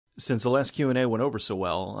Since the last Q&A went over so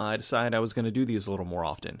well, I decided I was going to do these a little more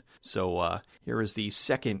often. So here is the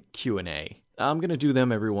second Q&A. I'm going to do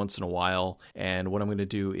them every once in a while, and what I'm going to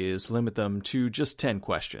do is limit them to just 10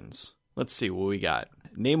 questions. Let's see what we got.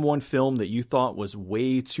 Name one film that you thought was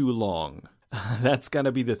way too long. That's got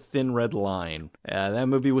to be The Thin Red Line. That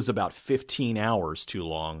movie was about 15 hours too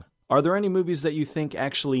long. Are there any movies that you think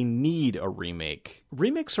actually need a remake?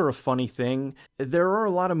 Remakes are a funny thing. There are a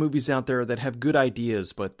lot of movies out there that have good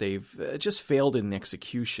ideas, but they've just failed in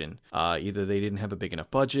execution. Either they didn't have a big enough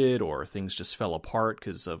budget, or things just fell apart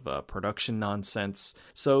because of production nonsense.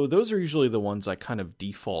 So those are usually the ones I kind of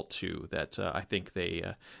default to that I think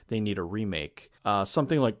they need a remake.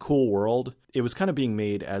 Something like Cool World, it was kind of being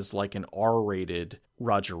made as like an R-rated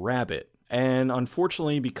Roger Rabbit. And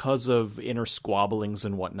unfortunately, because of inner squabblings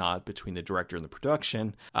and whatnot between the director and the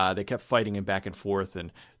production, they kept fighting it back and forth.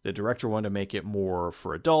 And the director wanted to make it more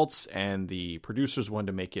for adults, and the producers wanted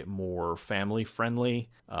to make it more family friendly,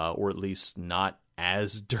 or at least not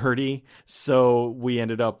as dirty. So we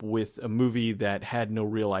ended up with a movie that had no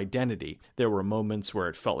real identity. There were moments where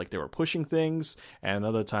it felt like they were pushing things, and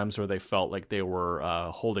other times where they felt like they were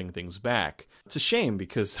holding things back. It's a shame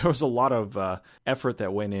because there was a lot of effort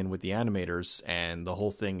that went in with the animators, and the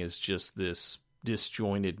whole thing is just this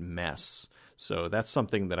disjointed mess. So that's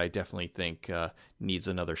something that I definitely think needs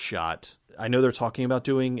another shot. I know they're talking about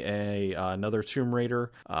doing another Tomb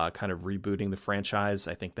Raider, kind of rebooting the franchise.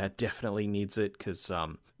 I think that definitely needs it because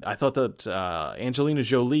I thought that Angelina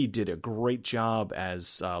Jolie did a great job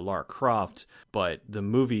as Lara Croft, but the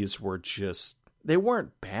movies were just... They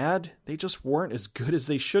weren't bad, they just weren't as good as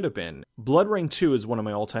they should have been. Blood Rain 2 is one of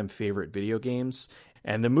my all-time favorite video games,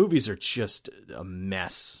 and the movies are just a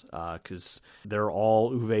mess because they're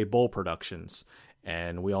all Uwe Boll productions,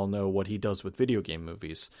 and we all know what he does with video game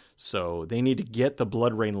movies. So they need to get the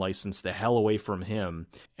Blood Rain license the hell away from him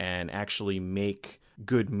and actually make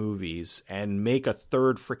good movies and make a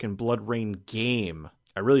third freaking Blood Rain game.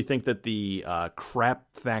 I really think that the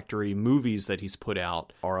Crap Factory movies that he's put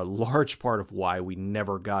out are a large part of why we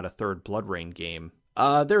never got a third Blood Rain game.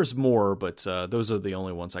 There's more, but those are the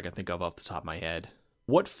only ones I can think of off the top of my head.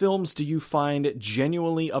 What films do you find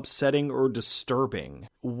genuinely upsetting or disturbing?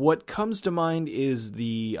 What comes to mind is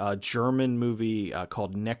the German movie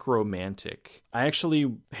called Necromantic. I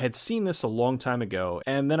actually had seen this a long time ago,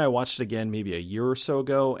 and then I watched it again maybe a year or so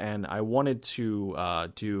ago, and I wanted to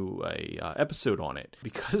do a episode on it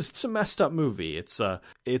because it's a messed up movie. It's a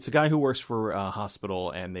guy who works for a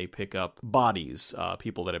hospital, and they pick up bodies,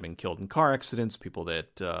 people that have been killed in car accidents, people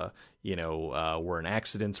that were in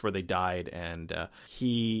accidents where they died, and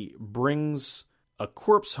he brings a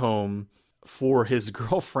corpse home for his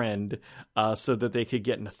girlfriend so that they could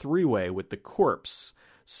get in a three-way with the corpse.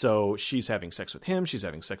 So she's having sex with him, she's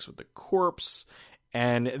having sex with the corpse,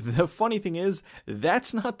 and the funny thing is,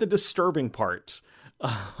 that's not the disturbing part.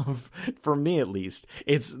 For me at least,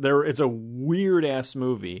 it's a weird ass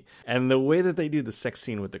movie, and the way that they do the sex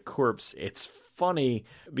scene with the corpse, it's funny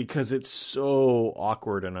because it's so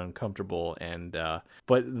awkward and uncomfortable. And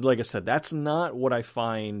but like I said, that's not what I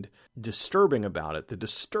find disturbing about it. The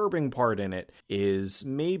disturbing part in it is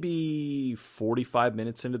maybe 45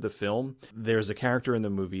 minutes into the film. There's a character in the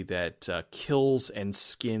movie that kills and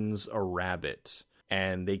skins a rabbit,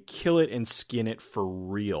 and they kill it and skin it for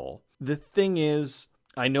real. The thing is,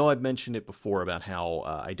 I know I've mentioned it before about how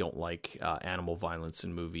I don't like animal violence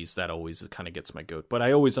in movies. That always kind of gets my goat. But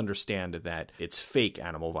I always understand that it's fake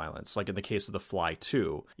animal violence. Like in the case of The Fly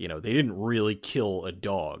 2, they didn't really kill a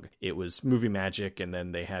dog. It was movie magic, and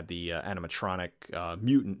then they had the animatronic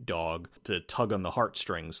mutant dog to tug on the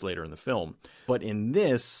heartstrings later in the film. But in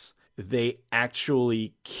this, they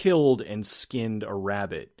actually killed and skinned a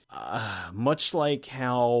rabbit. Much like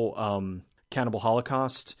how Cannibal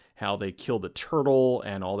Holocaust, how they killed a turtle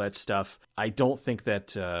and all that stuff. I don't think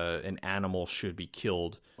that an animal should be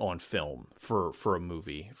killed on film for a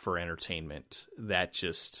movie, for entertainment.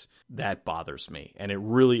 That bothers me. And it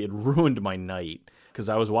ruined my night because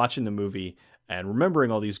I was watching the movie and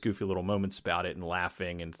remembering all these goofy little moments about it and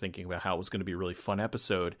laughing and thinking about how it was going to be a really fun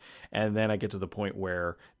episode. And then I get to the point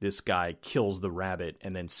where this guy kills the rabbit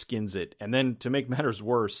and then skins it. And then to make matters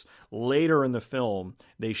worse, later in the film,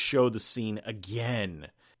 they show the scene again.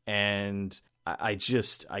 And I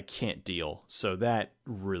can't deal. So that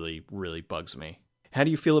really, really bugs me. How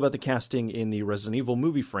do you feel about the casting in the Resident Evil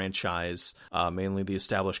movie franchise, mainly the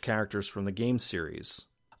established characters from the game series?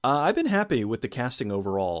 I've been happy with the casting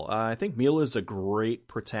overall. I think Mila is a great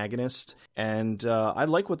protagonist, and I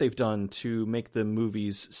like what they've done to make the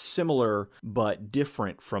movies similar but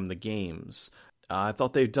different from the games. I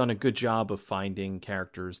thought they've done a good job of finding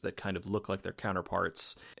characters that kind of look like their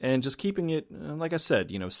counterparts and just keeping it, like I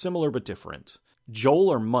said, similar but different. Joel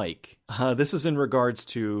or Mike? This is in regards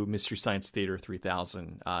to Mystery Science Theater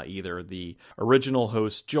 3000. Either the original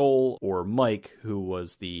host Joel or Mike, who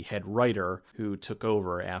was the head writer who took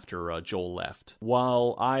over after Joel left.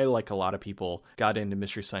 While I, like a lot of people, got into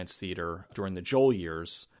Mystery Science Theater during the Joel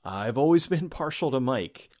years, I've always been partial to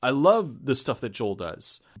Mike. I love the stuff that Joel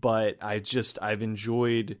does, but I've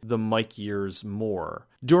enjoyed the Mike years more.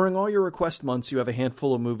 During all your request months, you have a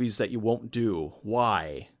handful of movies that you won't do.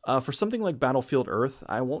 Why? For something like Battlefield Earth,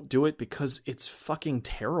 I won't do it because it's fucking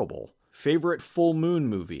terrible. Favorite full moon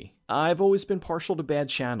movie? I've always been partial to Bad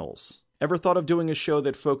Channels. Ever thought of doing a show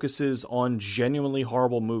that focuses on genuinely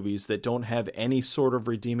horrible movies that don't have any sort of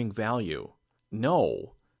redeeming value?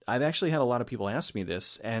 No. I've actually had a lot of people ask me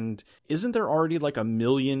this, and isn't there already like a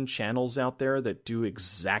million channels out there that do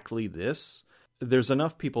exactly this? There's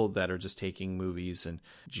enough people that are just taking movies and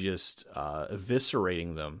just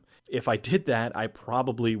eviscerating them. If I did that, I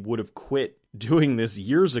probably would have quit doing this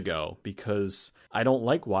years ago because I don't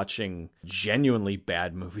like watching genuinely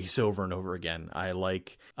bad movies over and over again. I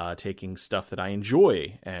like taking stuff that I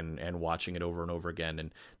enjoy and watching it over and over again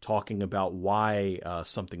and talking about why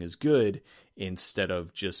something is good instead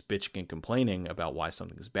of just bitching and complaining about why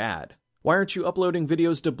something is bad. Why aren't you uploading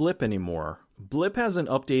videos to Blip anymore? Blip hasn't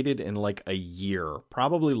updated in like a year,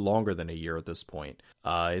 probably longer than a year at this point.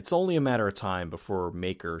 It's only a matter of time before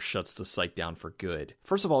Maker shuts the site down for good.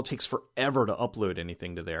 First of all, it takes forever to upload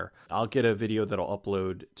anything to there. I'll get a video that'll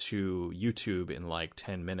upload to YouTube in like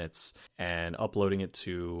 10 minutes, and uploading it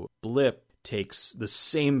to Blip takes the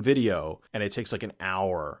same video, and it takes like an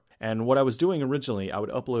hour. And what I was doing originally, I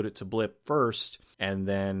would upload it to Blip first, and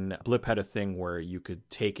then Blip had a thing where you could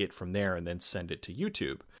take it from there and then send it to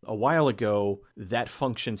YouTube. A while ago, that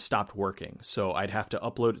function stopped working, so I'd have to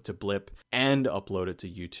upload it to Blip and upload it to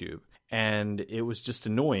YouTube. And it was just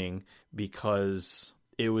annoying because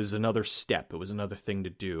it was another step. It was another thing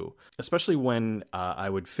to do, especially when I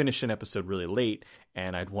would finish an episode really late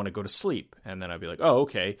and I'd want to go to sleep. And then I'd be like, oh,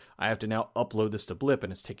 okay, I have to now upload this to Blip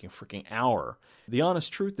and it's taking a freaking hour. The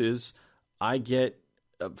honest truth is I get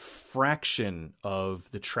a fraction of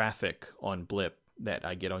the traffic on Blip that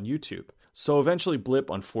I get on YouTube. So eventually Blip,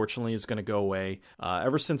 unfortunately, is going to go away.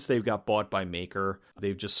 Ever since they got bought by Maker,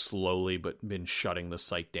 they've just slowly but been shutting the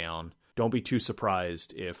site down. Don't be too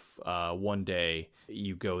surprised if one day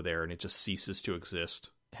you go there and it just ceases to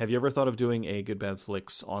exist. Have you ever thought of doing a Good Bad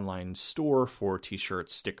Flicks online store for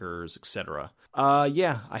t-shirts, stickers, etc.?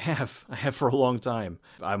 Yeah, I have. I have for a long time.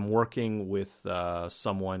 I'm working with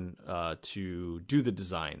someone to do the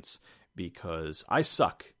designs because I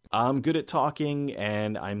suck. I'm good at talking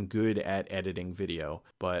and I'm good at editing video,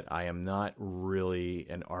 but I am not really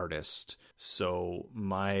an artist. So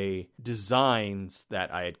my designs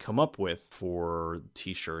that I had come up with for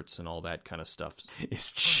t-shirts and all that kind of stuff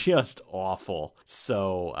is just awful.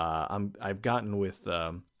 So I've gotten with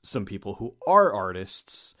some people who are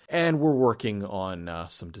artists and we're working on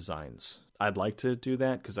some designs. I'd like to do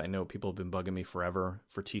that because I know people have been bugging me forever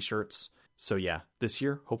for t-shirts. So yeah, this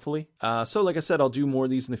year, hopefully. So like I said, I'll do more of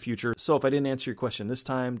these in the future. So if I didn't answer your question this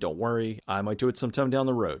time, don't worry. I might do it sometime down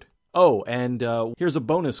the road. Oh, and here's a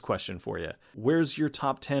bonus question for you. Where's your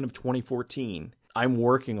top 10 of 2014? I'm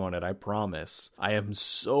working on it, I promise. I am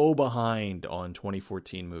so behind on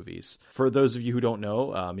 2014 movies. For those of you who don't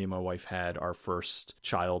know, me and my wife had our first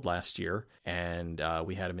child last year, and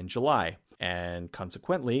we had him in July. And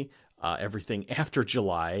consequently, everything after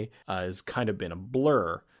July has kind of been a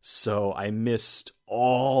blur. So I missed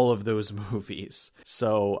all of those movies.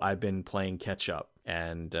 So I've been playing catch up,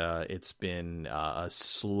 and it's been a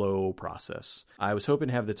slow process. I was hoping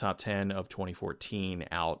to have the top 10 of 2014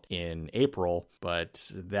 out in April, but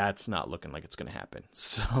that's not looking like it's going to happen.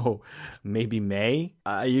 So maybe May?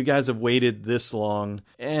 You guys have waited this long.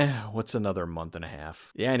 What's another month and a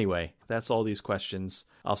half? Yeah, anyway, that's all these questions.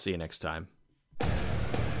 I'll see you next time.